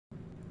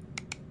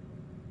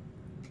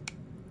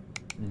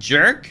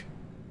Jerk.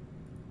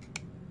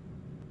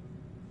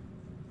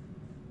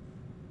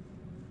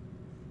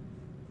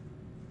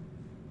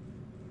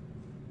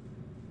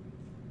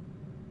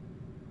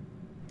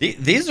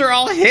 These are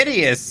all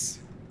hideous.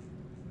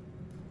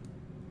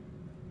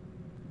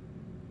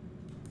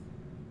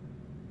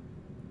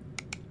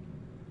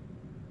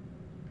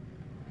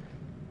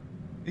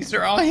 These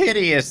are all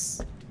hideous.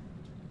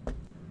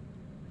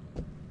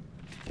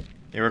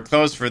 They were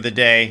closed for the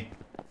day.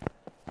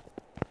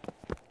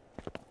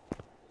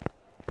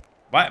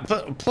 Why,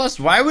 plus,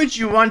 why would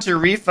you want to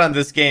refund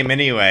this game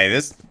anyway?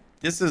 This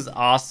is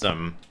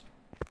awesome.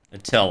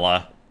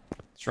 Attila.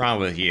 What's wrong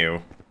with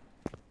you?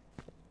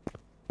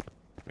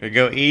 I'm gonna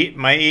go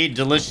eat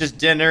delicious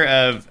dinner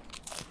of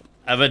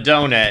a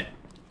donut.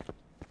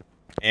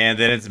 And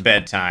then it's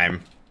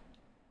bedtime.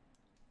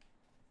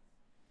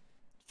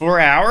 4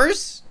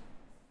 hours?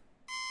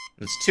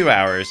 It's 2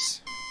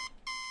 hours.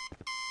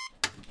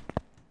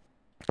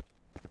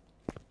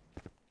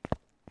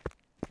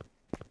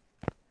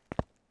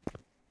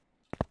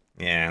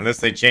 Yeah, unless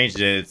they changed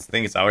it, I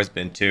think it's always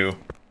been 2.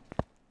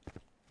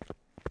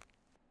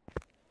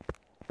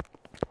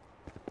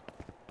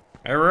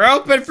 We're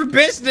open for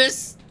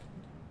business!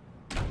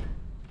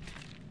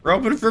 We're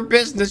open for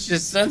business, you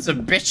sons of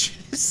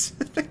bitches.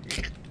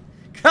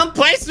 Come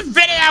play some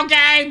video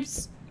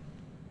games!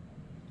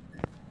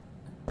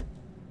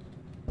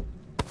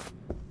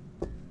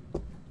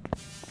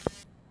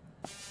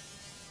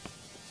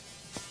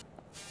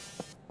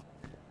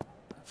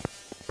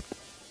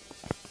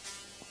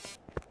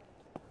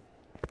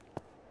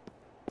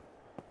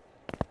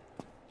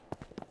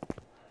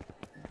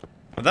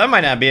 Well, that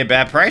might not be a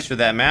bad price for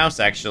that mouse,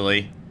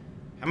 actually.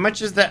 How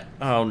much is that?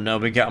 Oh no,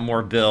 we got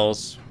more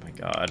bills. Oh my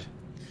god.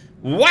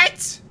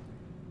 What?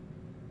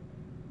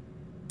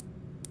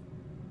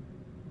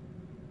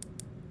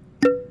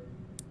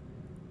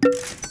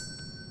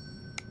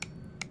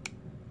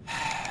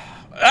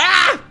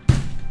 Ah!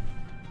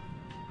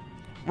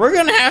 We're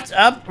gonna have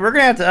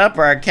to up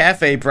our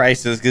cafe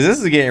prices because this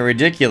is getting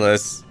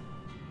ridiculous.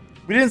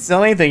 We didn't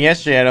sell anything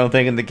yesterday, I don't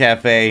think, in the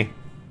cafe.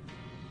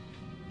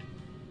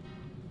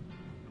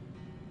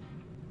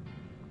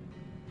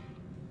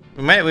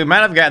 We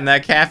might have gotten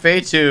that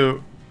cafe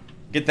to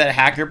get that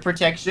hacker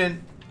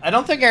protection. I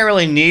don't think I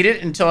really need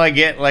it until I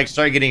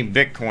start getting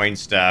Bitcoin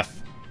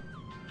stuff.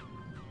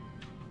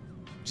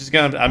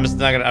 I'm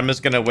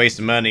just gonna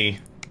waste money.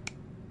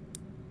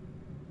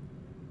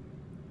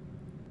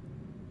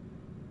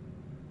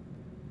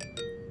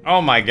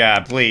 Oh my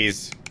god,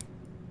 please.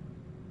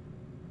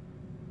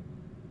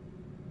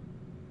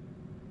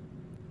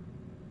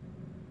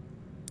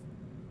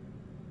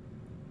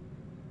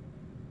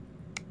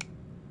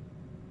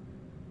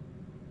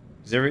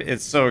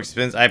 It's so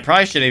expensive. I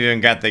probably shouldn't have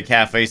even got the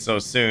cafe so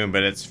soon,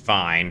 but it's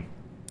fine.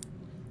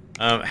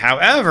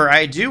 However,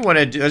 I do want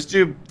to do.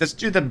 Let's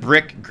do the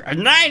brick.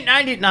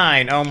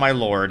 $9.99. Oh my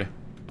lord.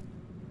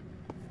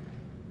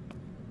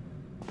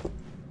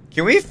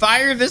 Can we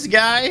fire this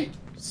guy,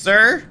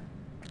 sir?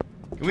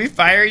 Can we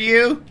fire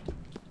you?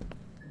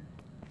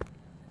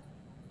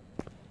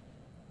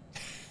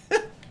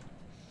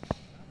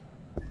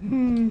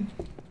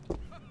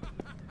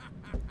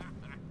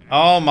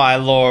 Oh my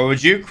lord,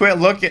 would you quit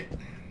looking?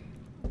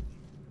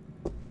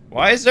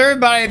 Why does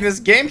everybody in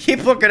this game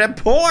keep looking at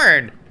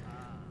porn?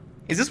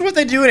 Is this what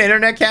they do in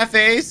internet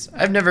cafes?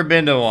 I've never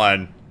been to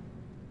one.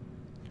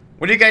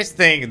 What do you guys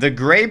think? The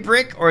gray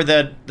brick or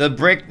the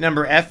brick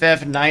number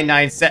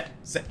FF997?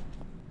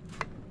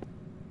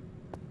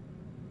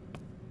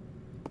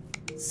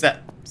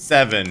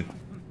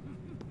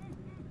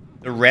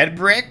 The red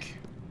brick?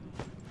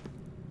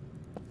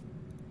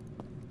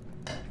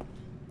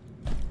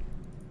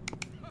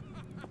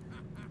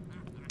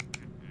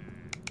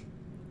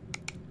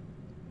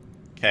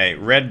 Okay,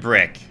 red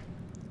brick.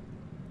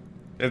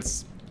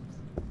 It's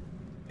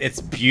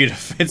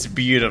beautiful. It's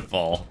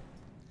beautiful.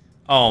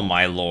 Oh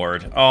my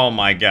lord. Oh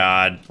my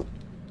god.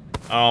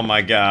 Oh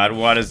my god.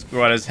 What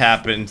has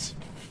happened?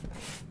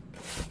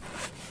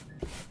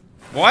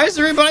 Why is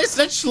everybody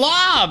such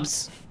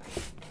slobs?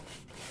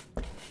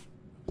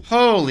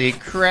 Holy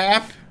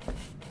crap.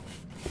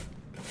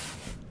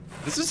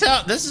 This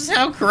is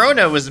how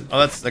Corona was. Oh,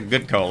 that's a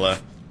good cola.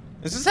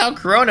 This is how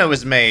Corona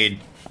was made.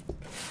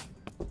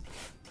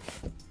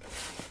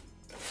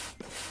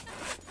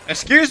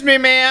 Excuse me,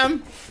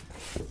 ma'am.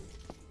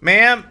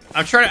 Ma'am,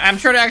 I'm trying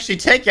to actually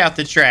take out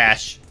the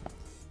trash.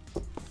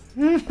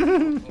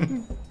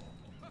 I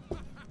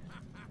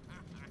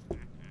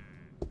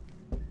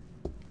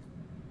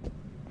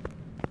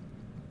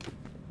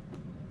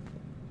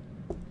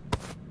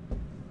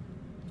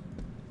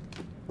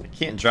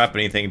can't drop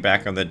anything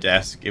back on the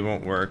desk. It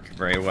won't work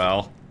very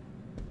well.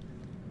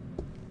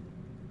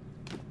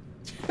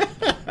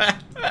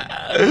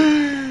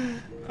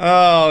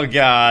 Oh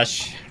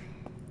gosh.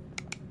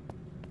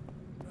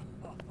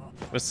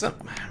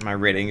 My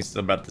rating is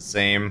still about the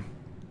same.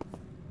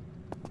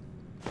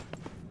 How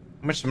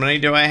much money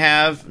do I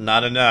have?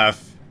 Not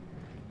enough.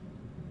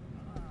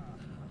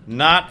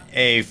 Not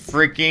a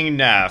freaking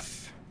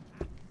enough.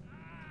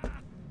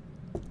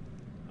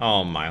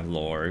 Oh my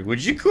lord.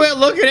 Would you quit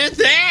looking at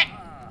that?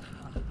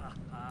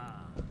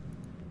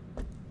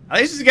 At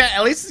least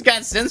it's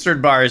got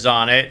censored bars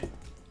on it.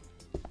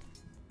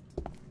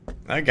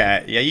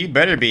 Okay, yeah, you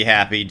better be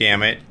happy,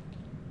 damn it.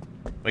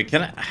 Wait,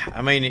 can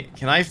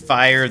I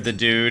fire the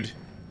dude?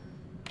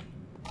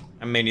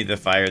 I may need to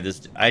fire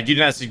this. I do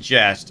not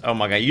suggest. Oh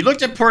my god, you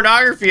looked at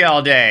pornography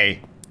all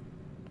day.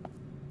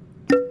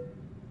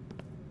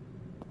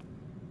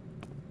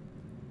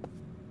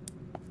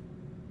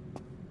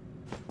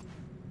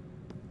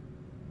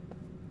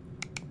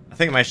 I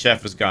think my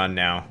chef is gone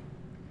now.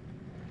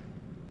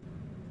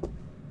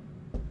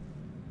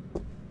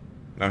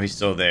 No, he's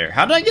still there.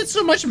 How did I get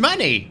so much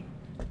money?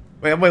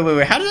 Wait.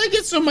 How did I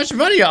get so much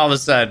money all of a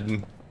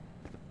sudden?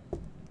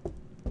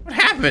 What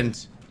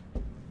happened?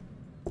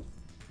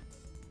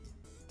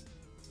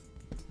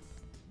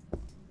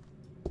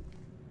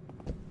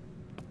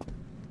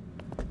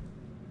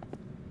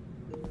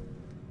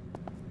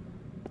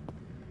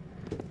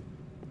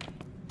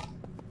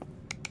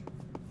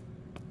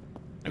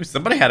 Maybe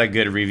somebody had a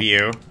good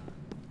review.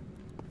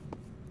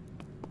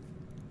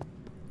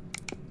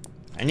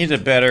 I need a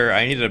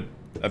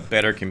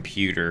better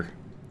computer.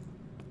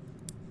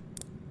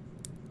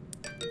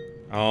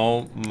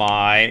 Oh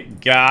my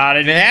god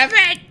in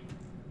heaven!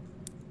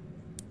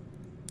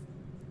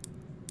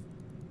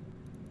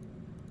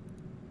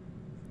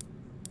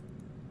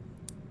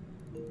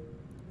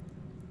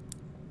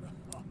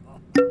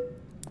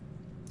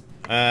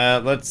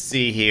 Let's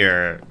see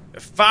here.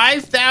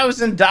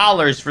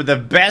 $5,000 for the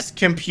best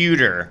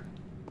computer.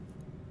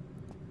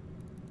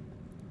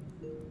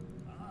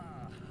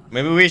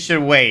 Maybe we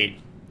should wait.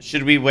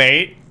 Should we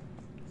wait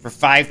for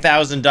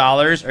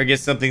 $5,000 or get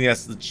something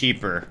that's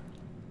cheaper?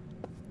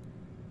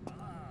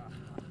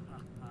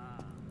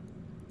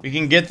 We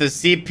can get the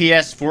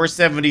CPS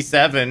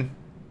 477.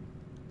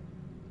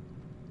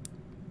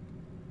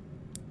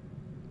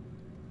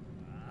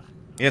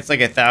 It's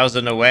like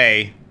 1,000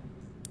 away.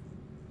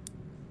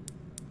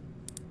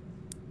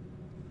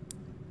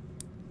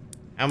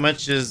 How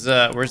much is,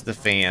 where's the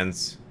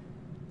fans?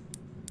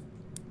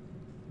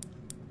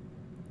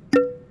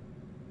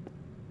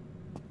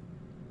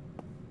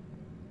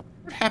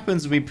 What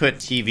happens when we put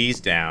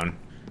TVs down?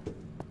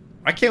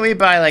 Why can't we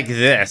buy like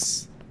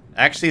this?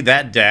 Actually,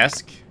 that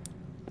desk.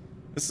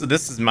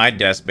 This is my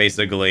desk,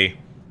 basically.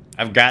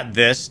 I've got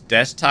this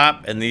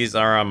desktop, and these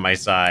are on my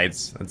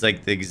sides. It's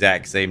like the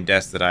exact same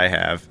desk that I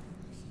have.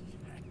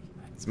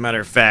 As a matter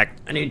of fact,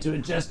 I need to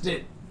adjust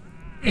it.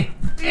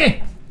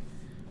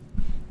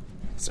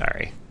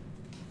 Sorry.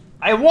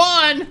 I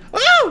won!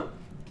 Woo!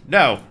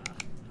 No.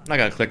 I'm not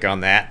gonna click on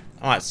that.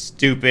 I'm not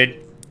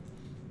stupid.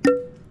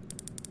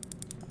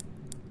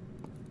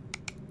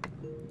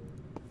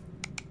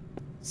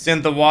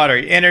 Send the water.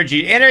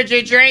 Energy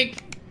drink!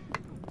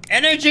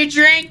 Energy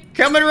drink!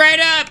 Coming right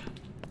up!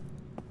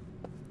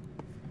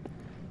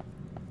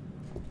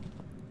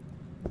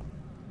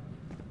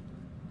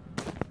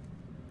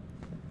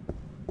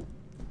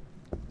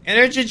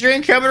 Energy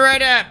drink coming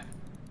right up!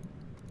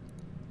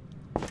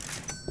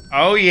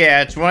 Oh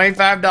yeah,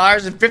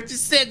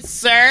 $25.50,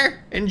 sir.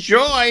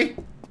 Enjoy.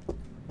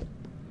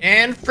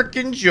 And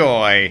frickin'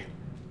 joy.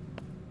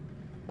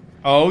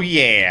 Oh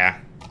yeah.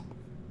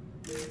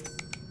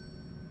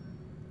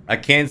 I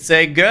can't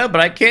say good,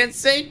 but I can't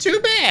say too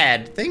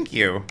bad. Thank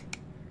you.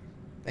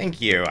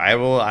 Thank you. I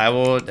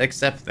will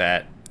accept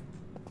that.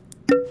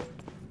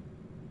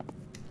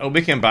 Oh,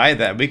 we can buy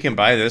that. We can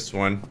buy this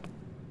one.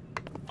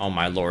 Oh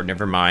my lord,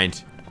 never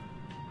mind.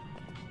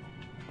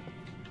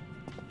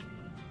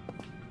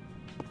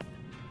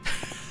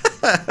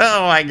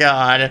 Oh my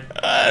god.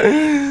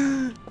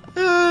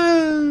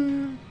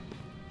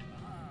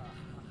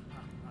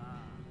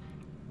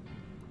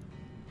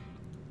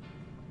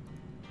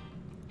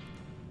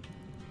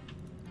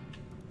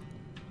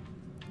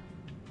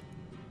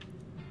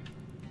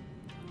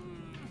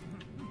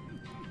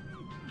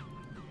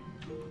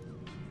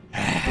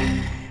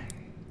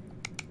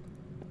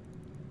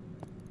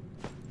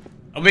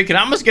 Oh, we can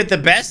almost get the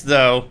best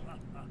though.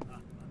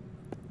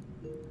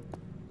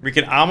 We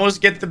can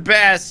almost get the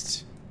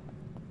best.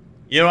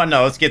 You know what?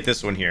 No, let's get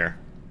this one here.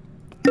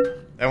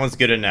 That one's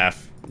good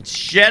enough.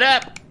 Shut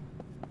up!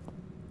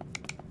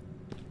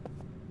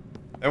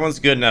 That one's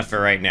good enough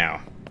for right now.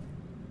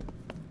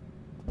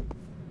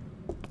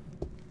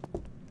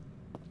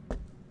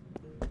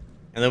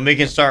 And then we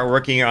can start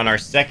working on our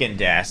second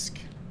desk.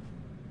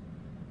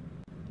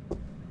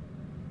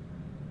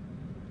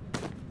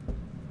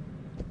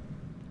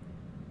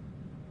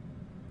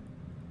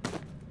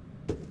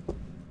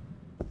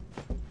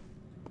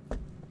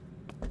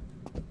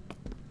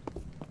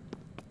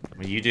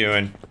 What are you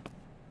doing?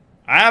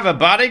 I have a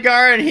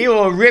bodyguard and he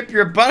will rip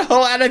your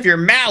butthole out of your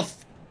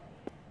mouth.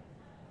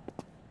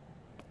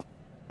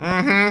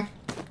 Mm-hmm.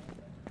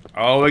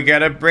 Oh, we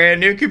got a brand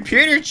new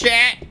computer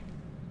chat.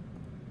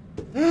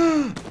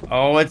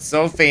 Oh, it's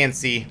so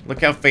fancy.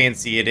 Look how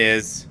fancy it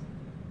is.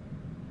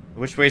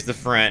 Which way's the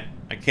front?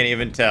 I can't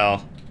even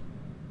tell.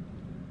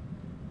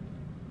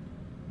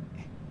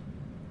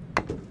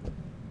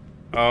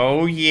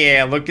 Oh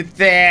yeah, look at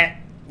that.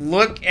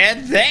 Look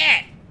at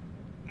that.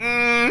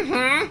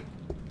 Mm-hmm.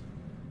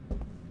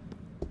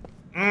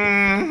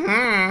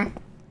 Mm-hmm.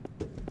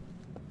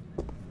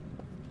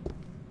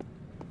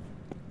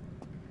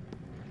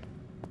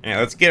 Yeah,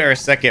 let's get our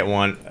second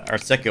one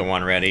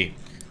ready.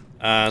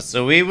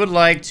 So we would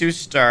like to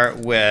start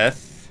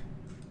with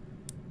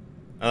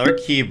another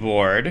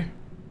keyboard.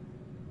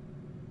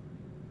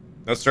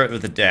 Let's start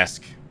with the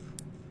desk.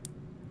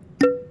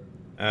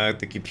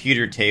 The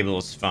computer table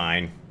is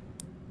fine.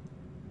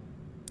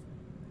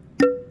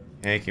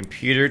 Okay,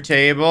 computer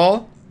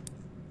table.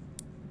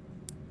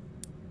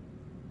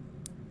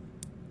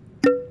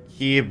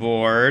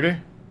 Keyboard.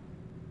 I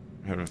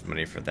don't have enough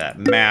money for that.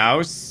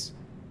 Mouse.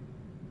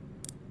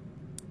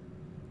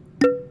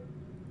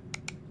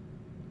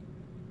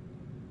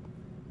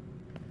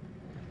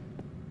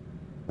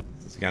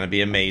 This is gonna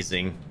be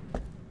amazing.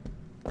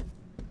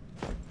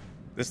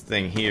 This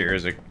thing here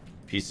is a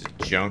piece of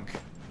junk.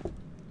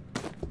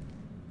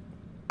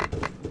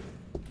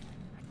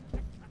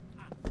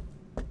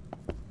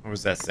 What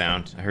was that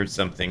sound? I heard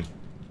something.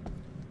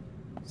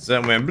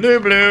 Something went blue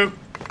blue.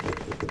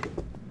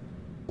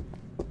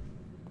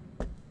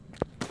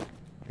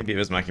 Maybe it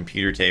was my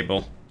computer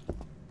table.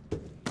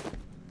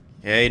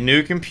 Okay,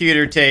 new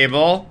computer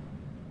table.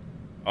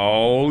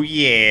 Oh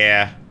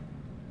yeah.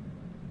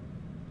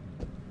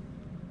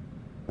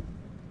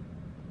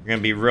 We're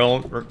gonna be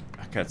rolling. God,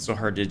 it's so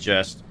hard to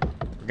adjust.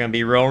 We're gonna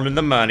be rolling in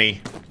the money.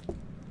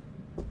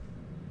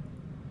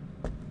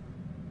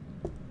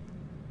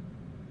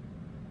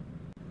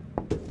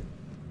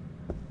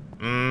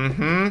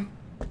 Mm-hmm.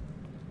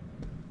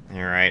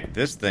 Alright,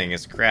 this thing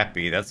is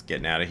crappy. That's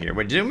getting out of here.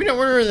 Wait, didn't we not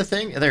order the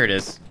thing? Oh, there it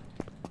is.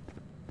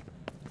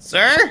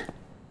 Sir?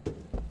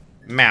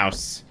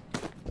 Mouse.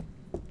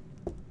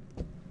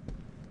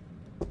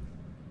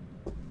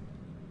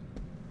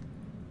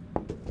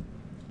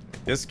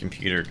 This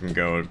computer can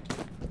go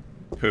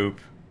poop.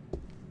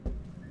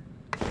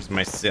 Where's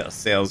my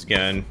sales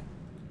gun?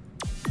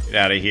 Get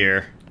out of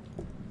here.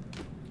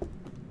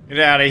 Get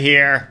out of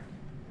here.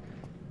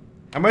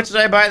 How much did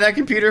I buy that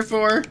computer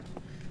for?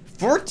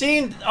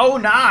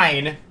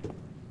 $14.09.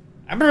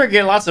 I'm gonna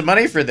get lots of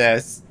money for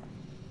this.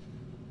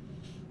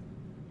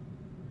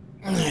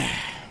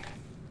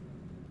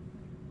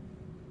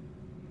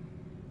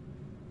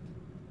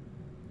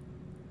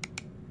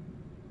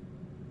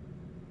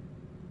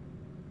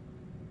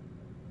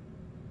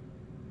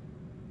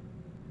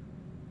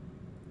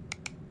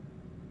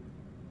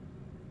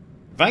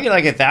 If I get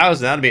like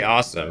 1,000, that'd be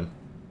awesome.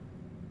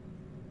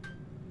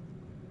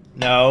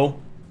 No.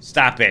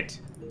 Stop it.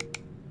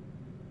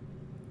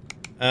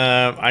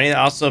 I need to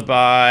also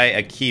buy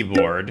a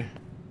keyboard.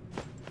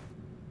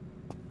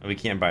 We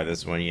can't buy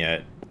this one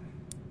yet.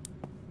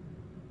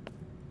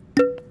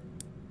 I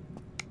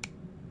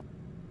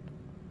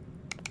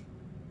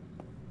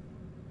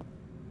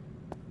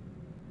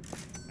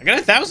got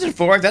 1,000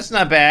 for it. That's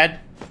not bad.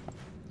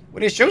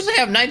 What it shows I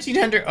have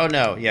 1,900. Oh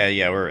no, yeah,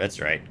 that's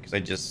right, because I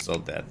just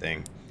sold that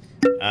thing.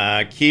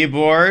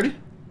 Keyboard.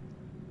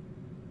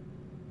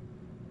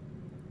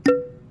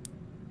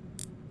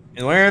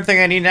 And the only other thing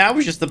I need now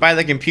is just to buy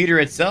the computer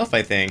itself,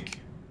 I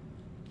think.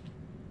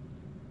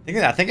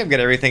 I think I've got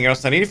everything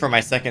else I need for my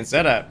second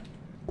setup.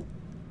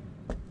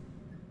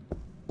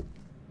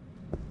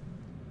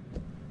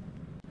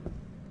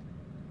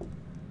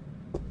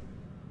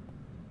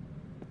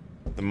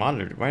 The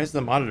monitor. Why is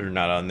the monitor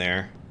not on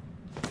there?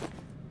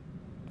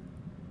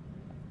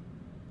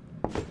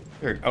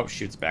 There. Oh,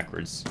 shoot, it's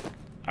backwards.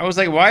 I was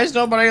like, why is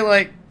nobody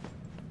like...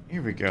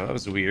 Here we go. That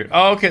was weird.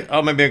 Oh, okay.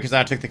 Oh, maybe because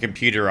I took the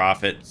computer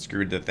off, it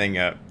screwed the thing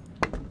up.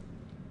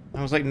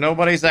 I was like,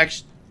 nobody's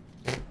actually...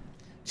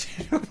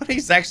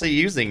 nobody's actually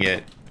using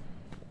it.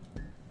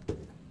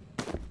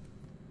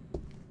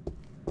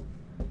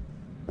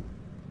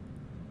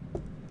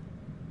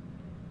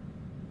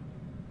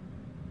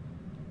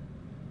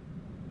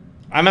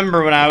 I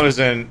remember when I was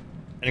in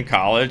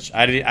college,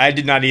 I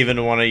did not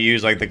even want to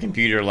use like the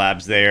computer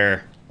labs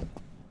there.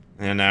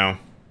 You know.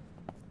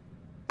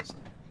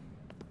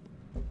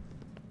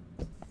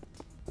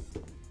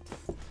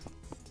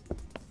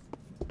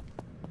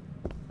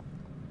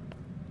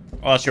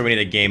 Oh, sure, we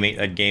need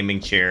a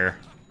gaming chair.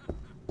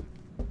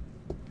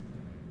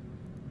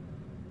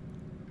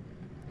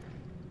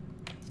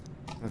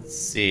 Let's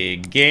see,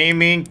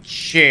 gaming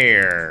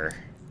chair,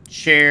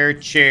 chair.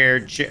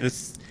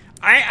 This,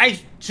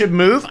 to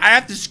move, I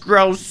have to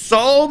scroll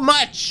so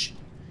much.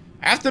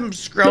 I have to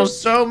scroll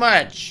so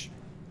much.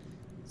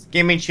 This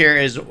gaming chair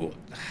is.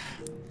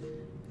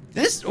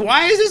 This.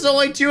 Why is this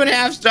only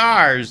 2.5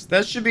 stars?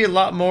 That should be a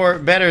lot more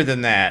better than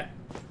that.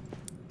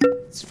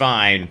 It's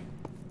fine.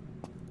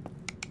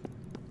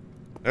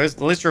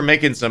 At least we're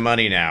making some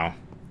money now.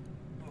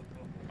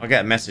 I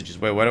got messages.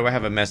 Wait, why do I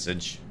have a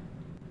message?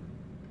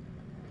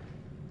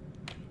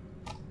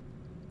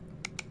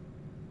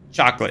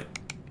 Chocolate.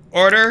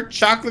 Order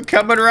chocolate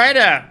coming right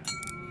up.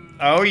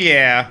 Oh,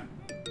 yeah.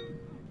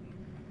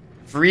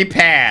 Free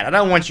pad. I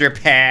don't want your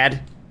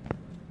pad.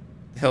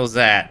 The hell's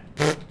that?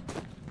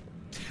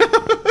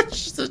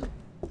 It's just a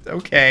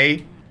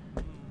Okay.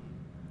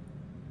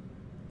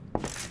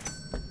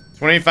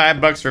 25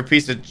 bucks for a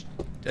piece of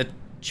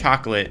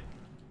chocolate.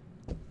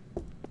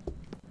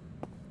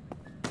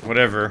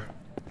 Whatever.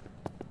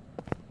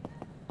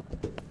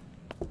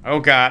 Oh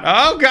god.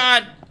 Oh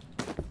god!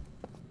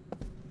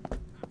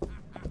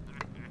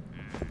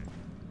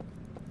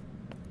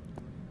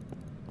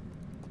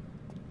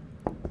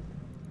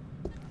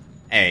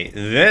 Hey,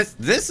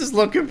 this is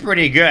looking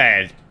pretty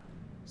good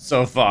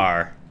so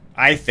far.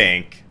 I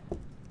think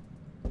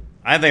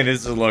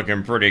this is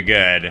looking pretty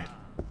good.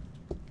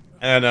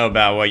 I don't know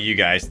about what you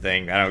guys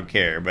think. I don't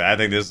care, but I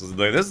think this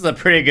is a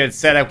pretty good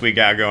setup we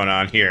got going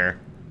on here.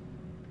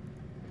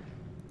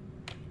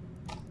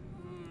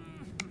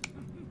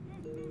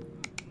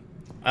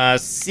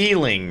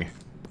 Ceiling.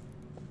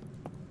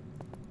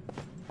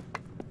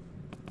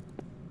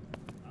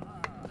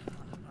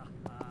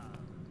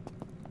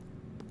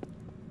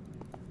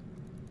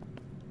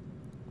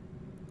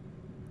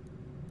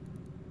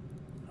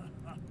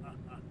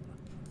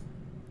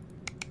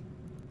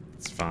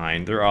 It's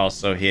fine. They're all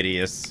so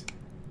hideous.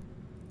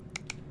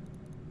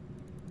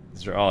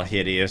 These are all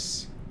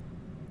hideous.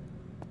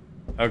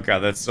 Oh god,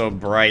 that's so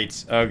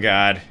bright. Oh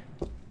god.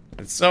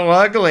 It's so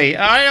ugly.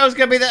 Oh, I know it's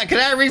gonna be that. Can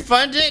I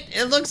refund it?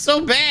 It looks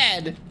so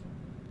bad.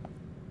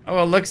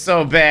 Oh, it looks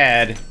so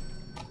bad.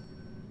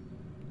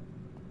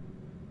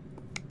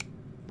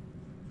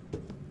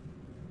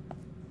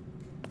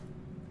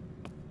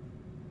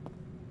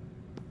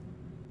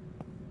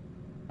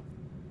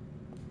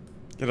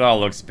 It all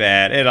looks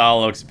bad. It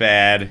all looks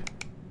bad.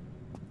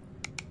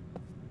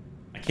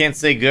 I can't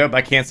say good, but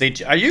I can't say...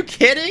 Are you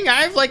kidding?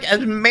 I have, like,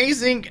 an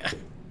amazing...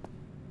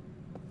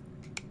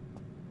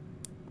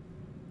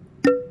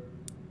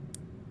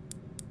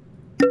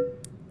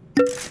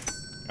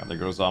 God, there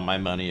goes all my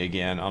money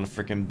again on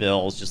freaking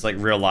bills, just like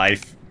real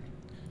life.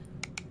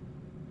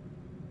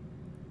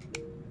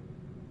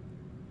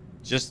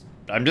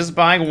 I'm just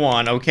buying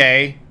one,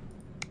 okay?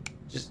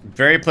 Just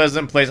very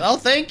pleasant place. Oh,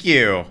 thank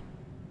you.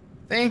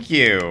 Thank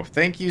you.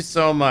 Thank you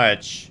so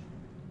much.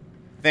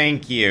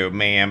 Thank you,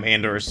 ma'am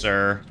and or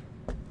sir.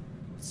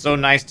 So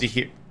nice to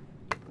hear.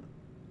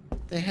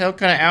 What the hell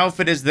kind of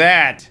outfit is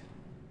that?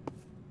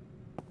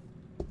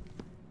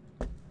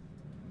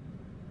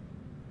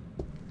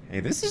 Hey,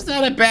 this is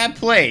not a bad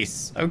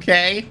place,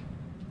 okay?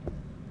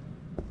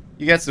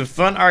 You got some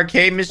fun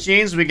arcade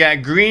machines. We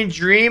got Green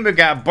Dream. We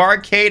got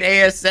Barcade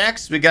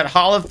ASX. We got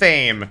Hall of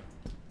Fame.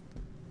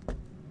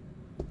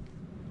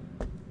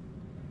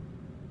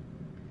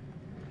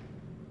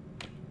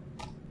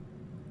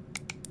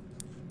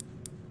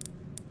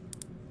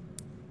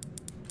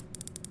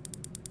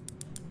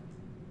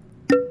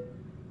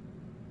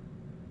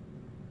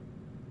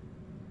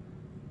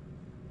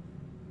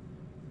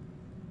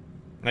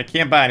 I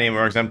can't buy it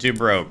anymore because I'm too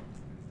broke.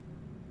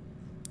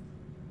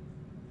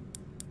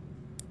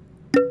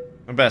 What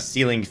about a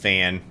ceiling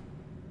fan?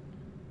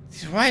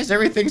 Why is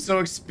everything so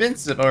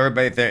expensive? Oh,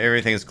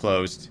 everything's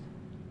closed.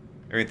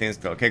 Everything's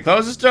closed. Okay,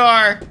 close the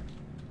store.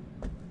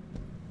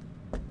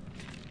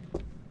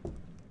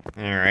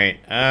 Alright.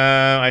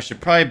 I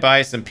should probably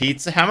buy some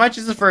pizza. How much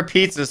is it for a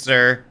pizza,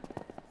 sir?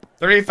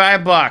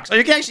 35 bucks. Oh,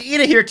 you can actually eat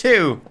it here,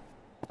 too.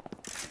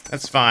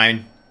 That's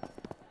fine.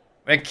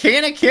 A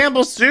can of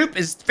Campbell's soup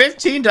is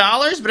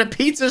 $15, but a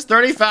pizza is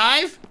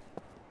 $35?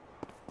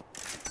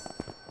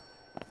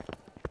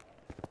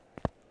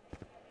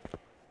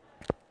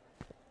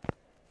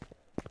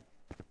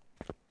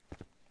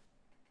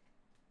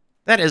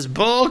 That is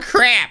bull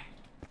crap,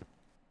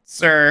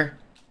 sir.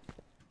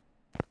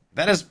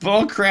 That is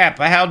bull crap.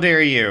 How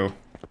dare you?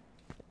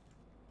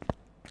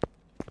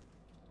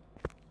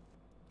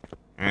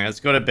 Alright, let's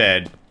go to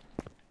bed.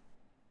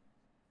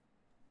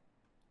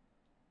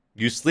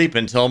 You sleep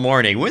until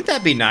morning. Wouldn't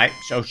that be nice?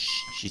 Oh,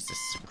 Jesus.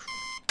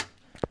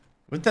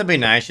 Wouldn't that be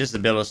nice just to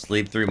be able to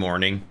sleep through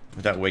morning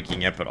without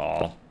waking up at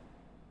all?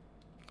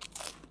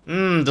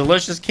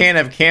 Delicious can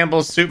of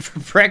Campbell's soup for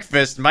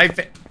breakfast.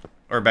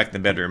 Or back in the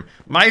bedroom.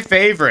 My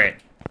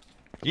favorite.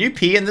 Can you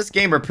pee in this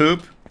game or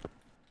poop?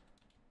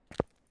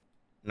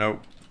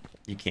 Nope.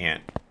 You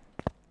can't.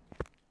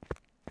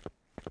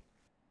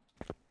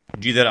 You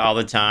do that all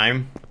the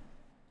time?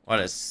 What,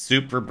 a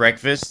soup for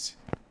breakfast?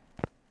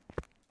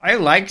 I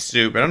like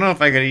soup. I don't know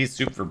if I could eat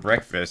soup for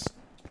breakfast.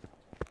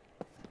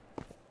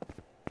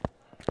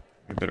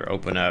 We better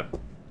open up.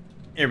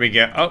 Here we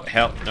go. Oh,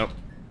 hell. Nope.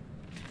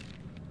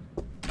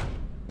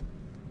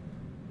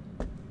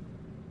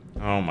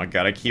 Oh my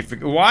god, I keep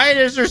forgetting. Why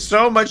is there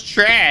so much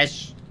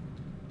trash?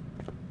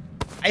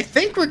 I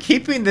think we're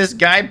keeping this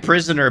guy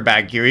prisoner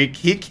back here.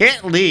 He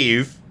can't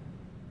leave.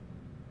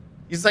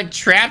 He's like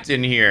trapped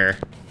in here.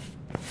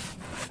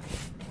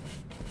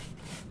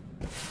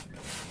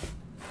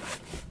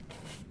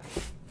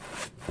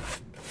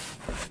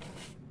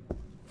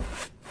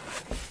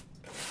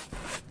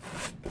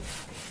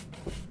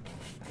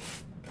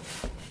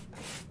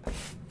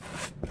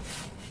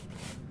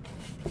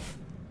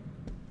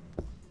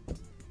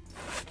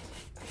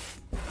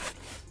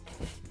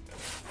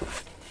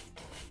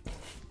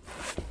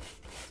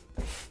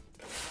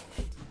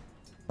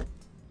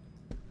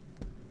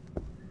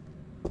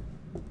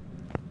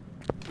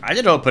 I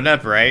did open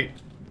up, right?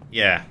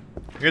 Yeah.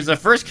 Here's the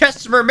first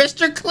customer,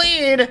 Mr.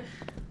 Clean!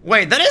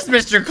 Wait, that is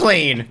Mr.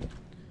 Clean!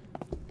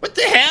 What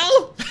the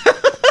hell?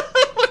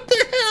 What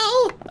the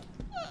hell?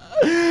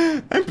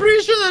 I'm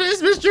pretty sure that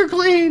is Mr.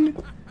 Clean.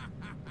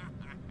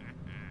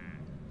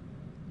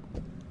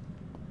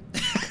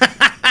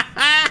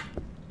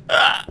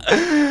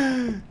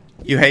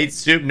 You hate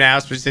soup now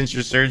since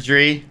your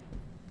surgery?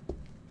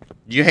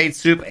 You hate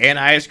soup and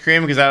ice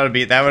cream? Because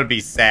that would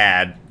be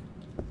sad.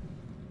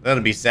 That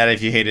would be sad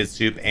if you hated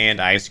soup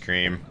and ice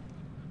cream.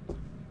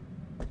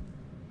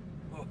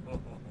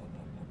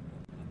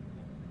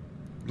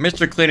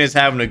 Mr. Clean is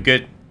having a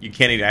good... You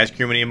can't eat ice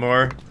cream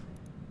anymore?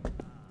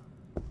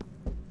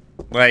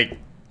 Like,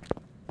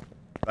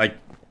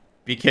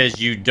 because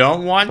you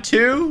don't want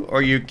to?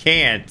 Or you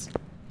can't?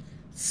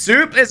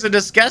 Soup is a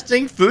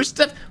disgusting food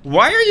stuff?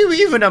 Why are you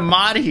even a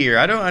mod here?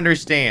 I don't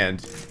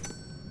understand.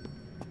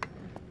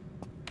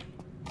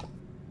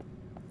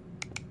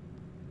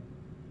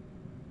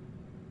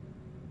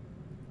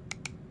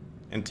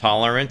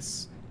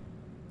 Intolerance.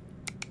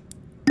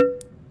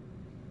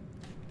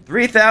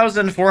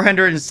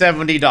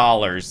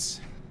 $3,470.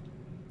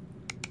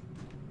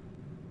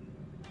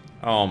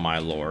 Oh my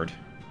lord.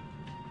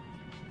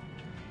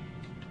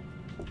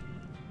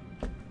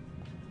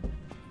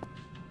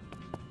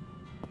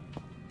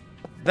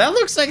 That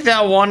looks like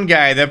that one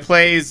guy that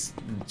plays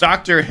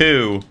Doctor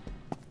Who.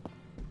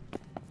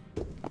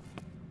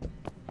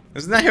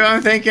 Isn't that who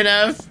I'm thinking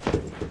of?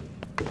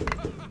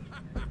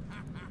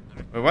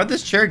 Wait, why'd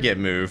this chair get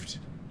moved?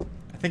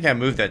 I think I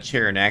moved that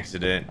chair in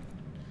accident.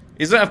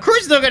 Of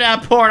course he's looking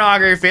at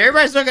pornography.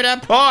 Everybody's looking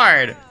at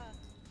porn.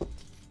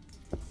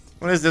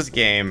 What is this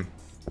game?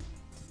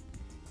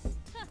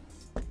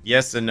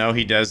 Yes and no,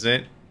 he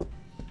doesn't.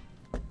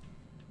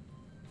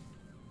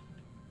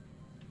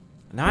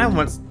 Now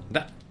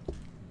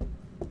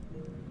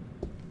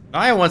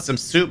I want some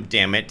soup,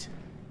 damn it.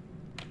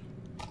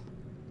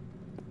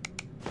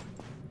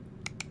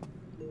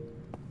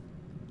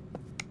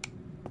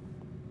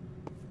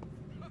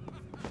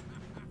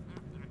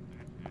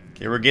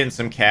 Okay, we're getting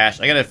some cash.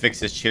 I gotta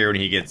fix this chair when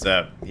he gets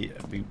up.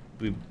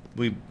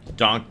 We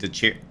donked the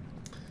chair.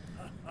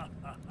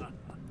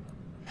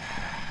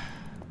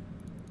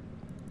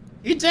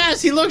 He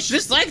does. He looks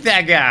just like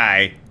that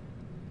guy.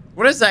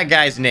 What is that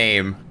guy's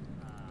name?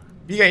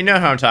 You guys know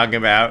who I'm talking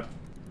about.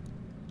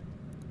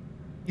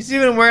 He's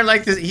even wearing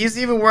like this. He's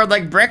even wearing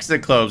like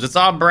Brexit clothes. It's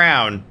all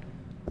brown,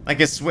 like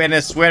a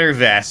sweater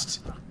vest.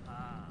 That's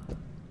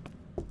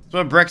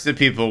what Brexit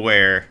people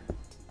wear.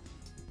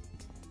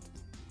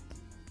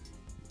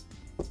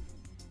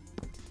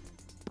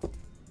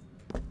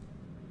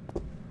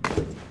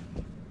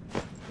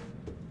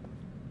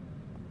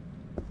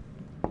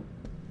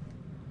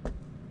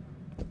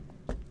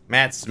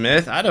 Matt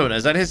Smith? I don't know.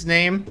 Is that his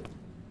name?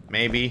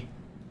 Maybe.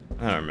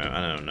 I don't remember.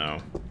 I don't know.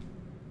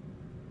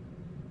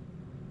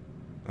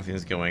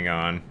 Nothing's going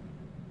on.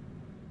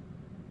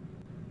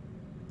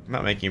 I'm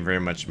not making very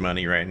much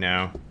money right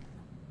now.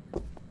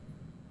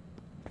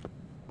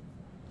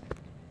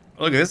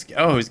 Look at this.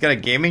 Oh, he's got a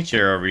gaming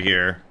chair over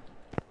here.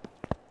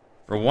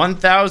 For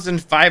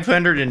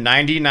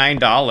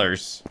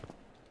 $1,599.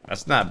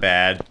 That's not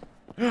bad.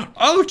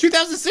 Oh,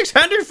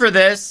 $2,600 for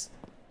this.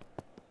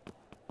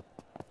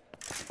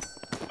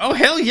 Oh,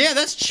 hell yeah,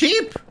 that's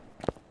cheap.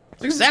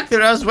 That's exactly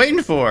what I was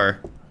waiting for.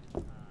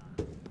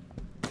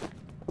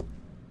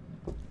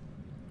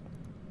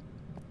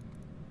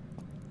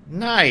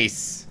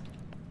 Nice.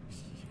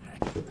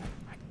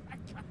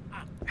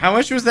 How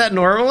much was that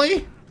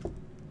normally?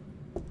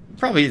 It's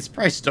probably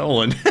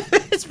stolen.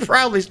 It's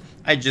probably,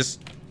 I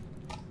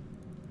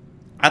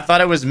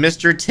thought it was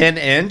Mr.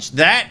 10-inch.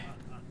 That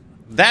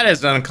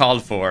is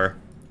uncalled for.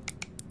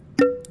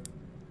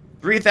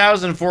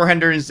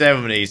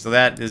 3,470, so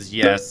that is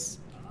yes.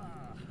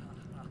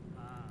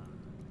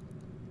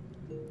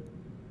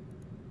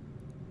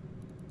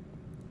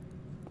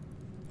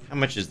 How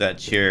much is that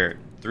chair?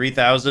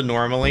 3,000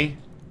 normally?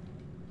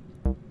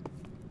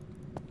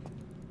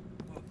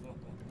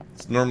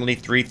 It's normally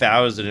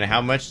 3,000, and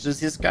how much does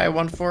this guy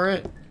want for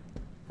it?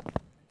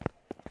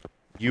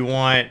 You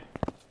want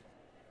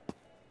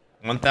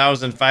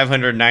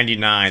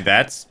 1,599.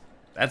 That's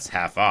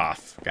half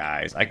off,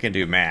 guys. I can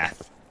do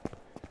math.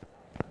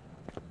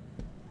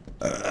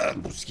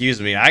 Excuse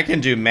me, I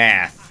can do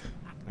math.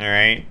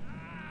 Alright.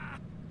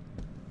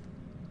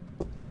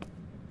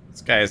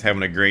 This guy is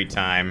having a great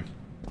time.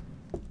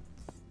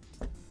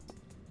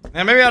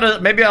 Now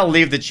maybe I'll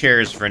leave the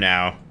chairs for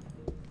now.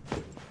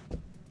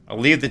 I'll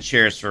leave the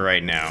chairs for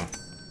right now.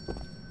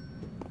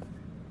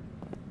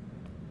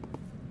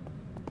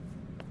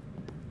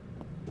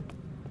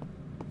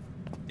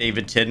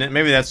 David Tennant?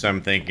 Maybe that's what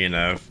I'm thinking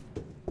of.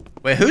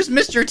 Wait, who's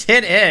Mr.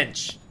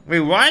 10-inch?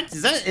 Wait, what?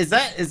 Is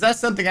that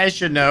something I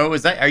should know?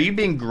 Are you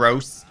being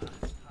gross?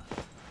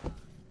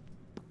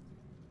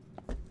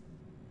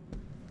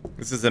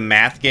 This is a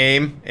math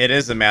game? It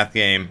is a math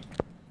game.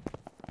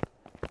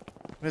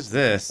 What is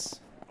this?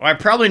 Oh, I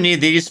probably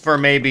need these for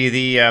maybe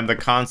the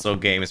console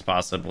games,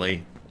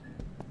 possibly.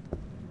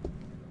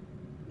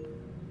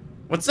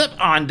 What's up,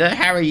 Onda?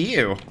 How are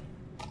you?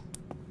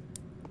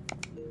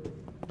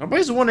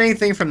 Nobody's wanting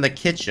anything from the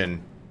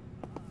kitchen.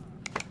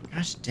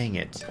 Gosh dang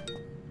it.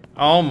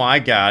 Oh my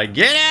god.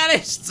 Get out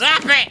of it!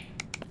 Stop it!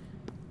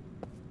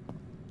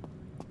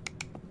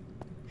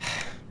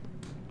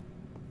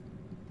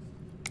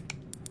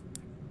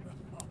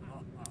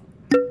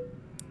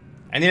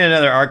 I need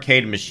another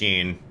arcade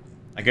machine.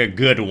 Like a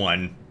good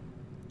one.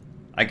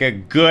 Like a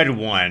good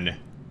one.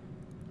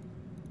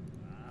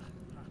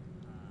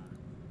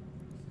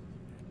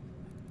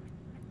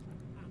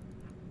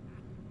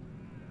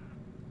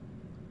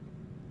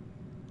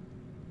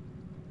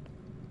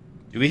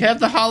 Do we have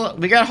the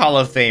we got Hall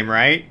of Fame,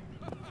 right?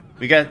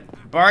 We got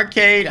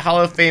Barcade,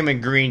 Hall of Fame,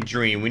 and Green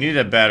Dream. We need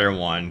a better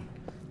one.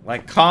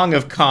 Like Kong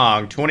of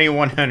Kong,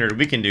 2100.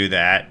 We can do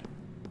that.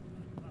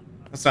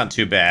 That's not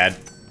too bad.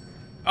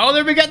 Oh,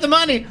 there we got the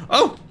money.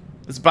 Oh,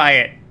 let's buy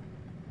it.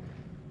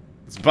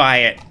 Let's buy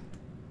it.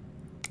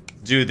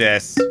 Let's do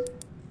this.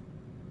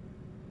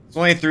 It's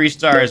only 3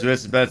 stars,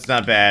 but it's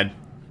not bad.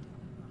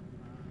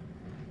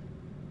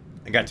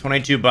 I got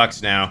 22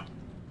 bucks now.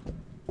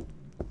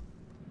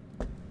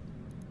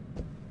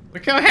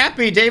 Look how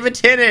happy David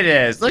Tennant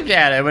is. Look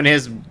at him in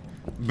his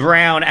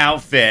brown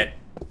outfit.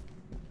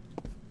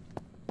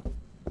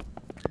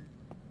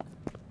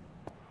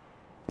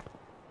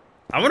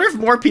 I wonder if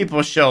more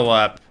people show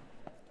up.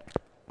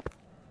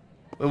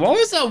 Wait, what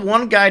was that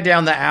one guy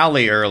down the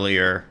alley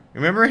earlier?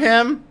 Remember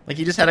him? Like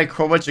he just had a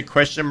whole bunch of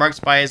question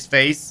marks by his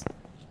face.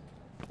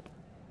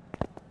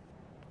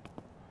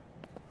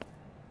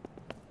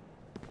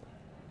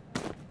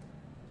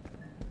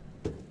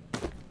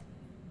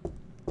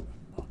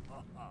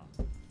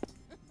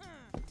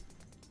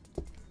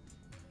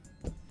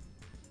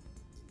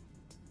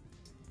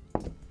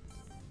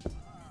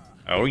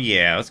 Oh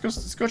yeah, let's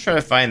go try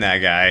to find that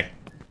guy.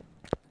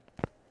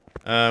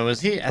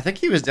 Was he? I think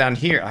he was down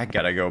here. I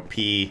gotta go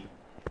pee.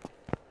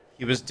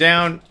 He was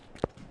down.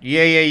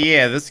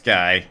 Yeah, this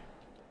guy.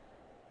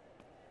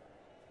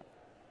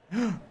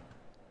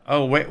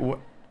 Oh, wait, what?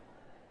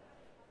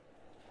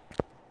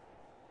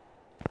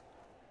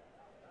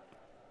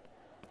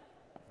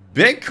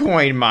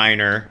 Bitcoin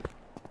miner.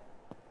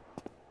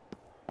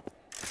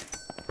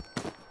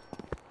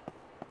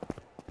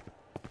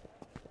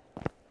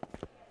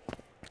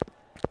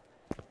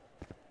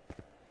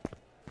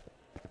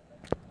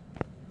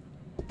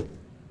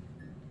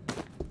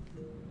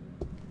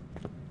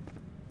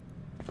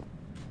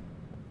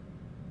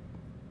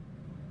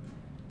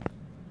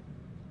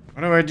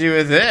 What do I do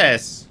with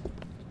this?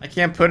 I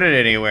can't put it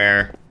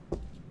anywhere.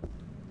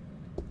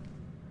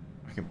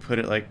 I can put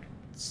it like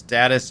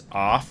status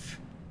off.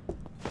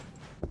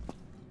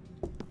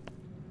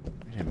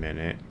 Wait a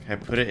minute. Can I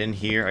put it in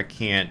here? I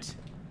can't.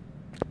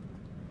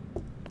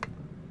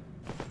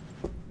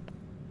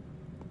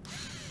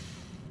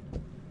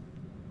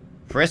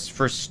 Press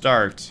for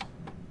start.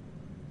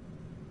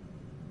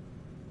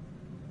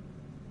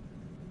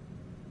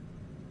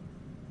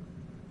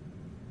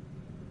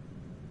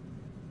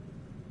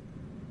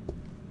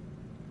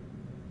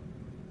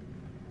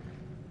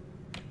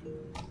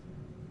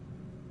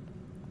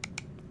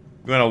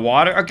 You want a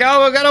water? Okay,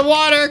 oh, we got a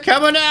water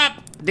coming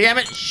up! Damn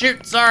it,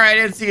 shoot, sorry, I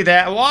didn't see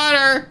that.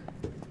 Water!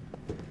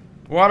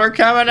 Water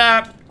coming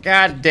up!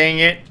 God dang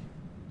it.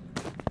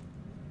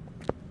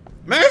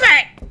 Move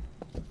it!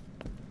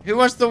 Who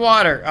wants the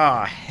water?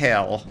 Oh,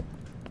 hell.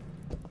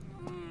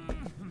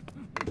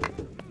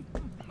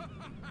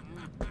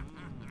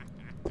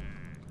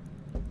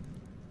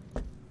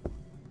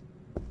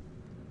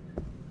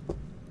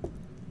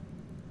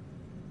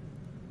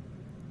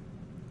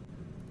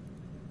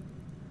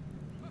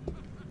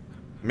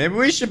 Maybe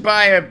we should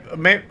buy a...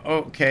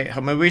 okay,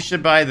 maybe we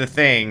should buy the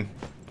thing.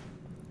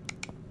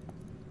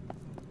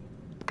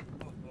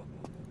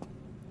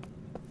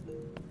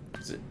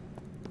 Is it,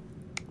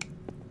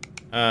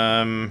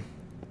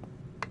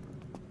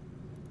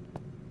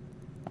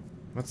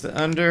 what's it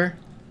under?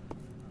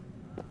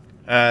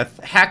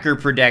 Hacker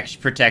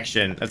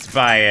protection. Let's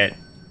buy it.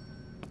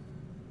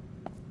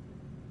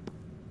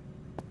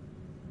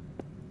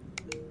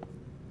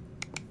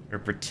 We're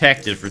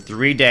protected for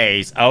 3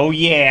 days. Oh,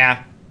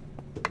 yeah.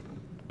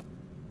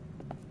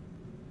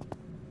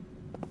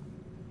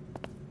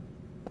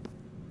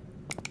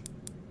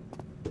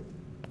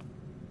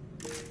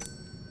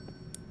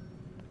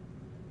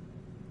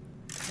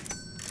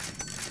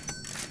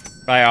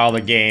 Buy all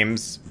the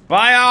games.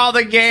 Buy all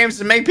the games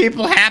to make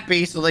people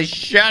happy so they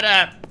shut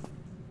up.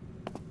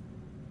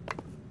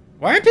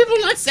 Why are people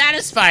not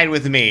satisfied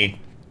with me?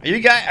 Are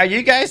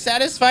you guys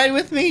satisfied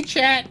with me,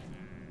 chat?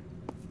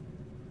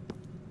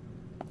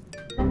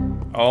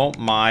 Oh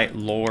my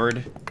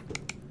lord.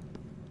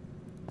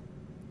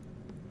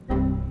 Oh,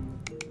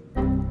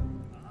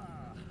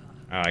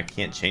 I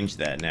can't change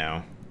that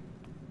now.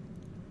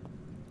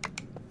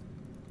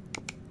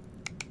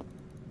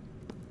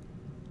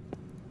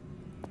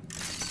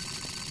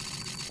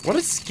 What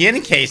are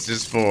skin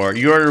cases for?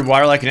 You ordered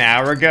water like an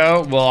hour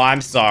ago? Well, I'm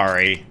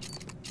sorry.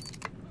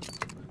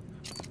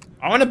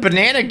 I want a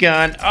banana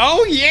gun.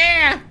 Oh,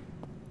 yeah!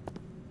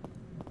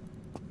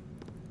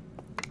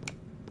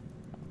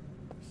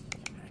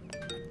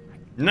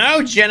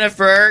 No,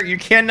 Jennifer, you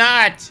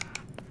cannot.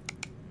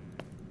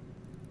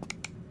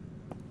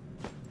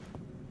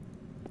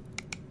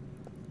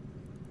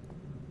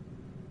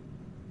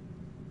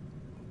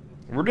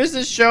 Where does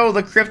this show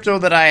the crypto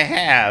that I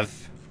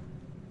have?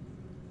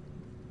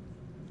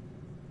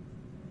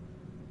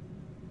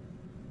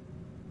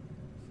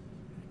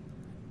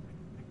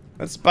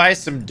 Let's buy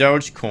some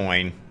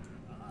Dogecoin.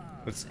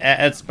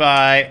 Let's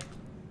buy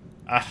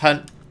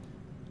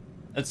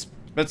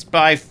let's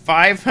buy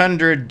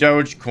 500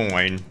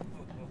 Dogecoin.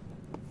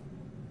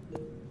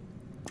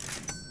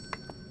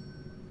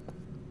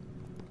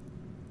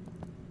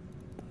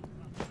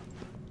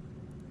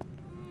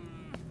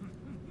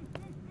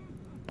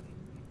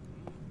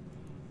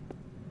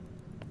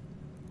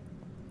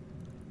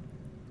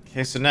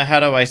 Okay, so now how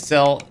do I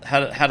sell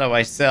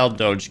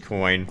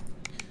Dogecoin?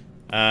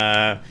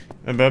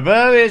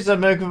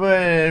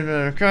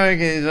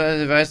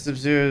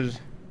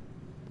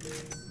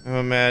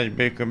 Oh man,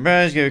 big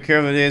commerce, get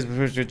careful with this,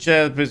 push your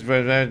chest, please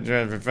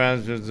transfer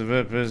funds,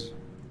 please.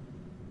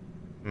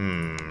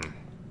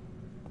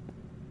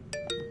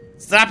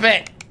 Stop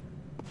it!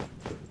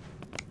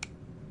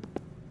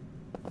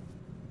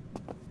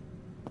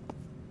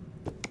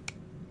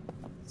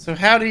 So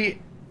how do you...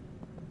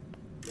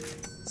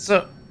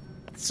 So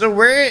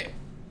where...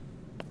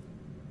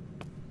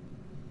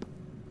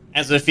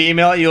 As a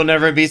female, you'll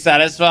never be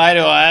satisfied?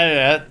 Oh,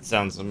 that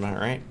sounds about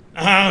right.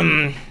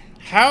 How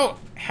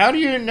do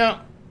you know...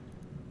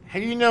 How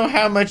do you know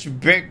how much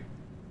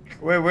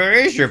where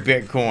is your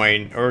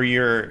Bitcoin or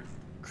your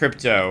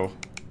crypto?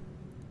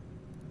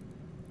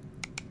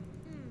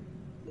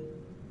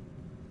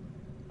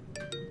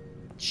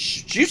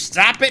 Should you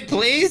stop it,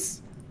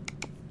 please?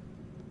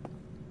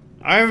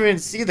 I don't even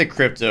see the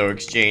crypto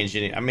exchange.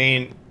 I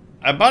mean,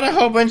 I bought a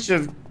whole bunch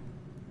of...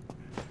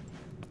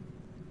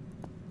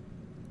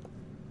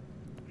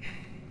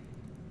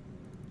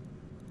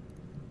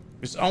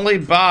 There's only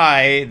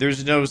buy,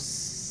 there's no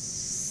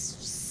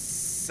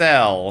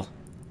sell.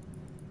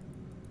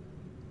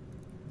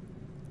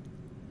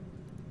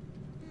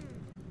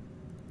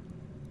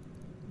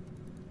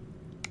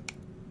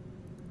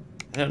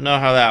 I don't know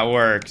how that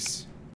works.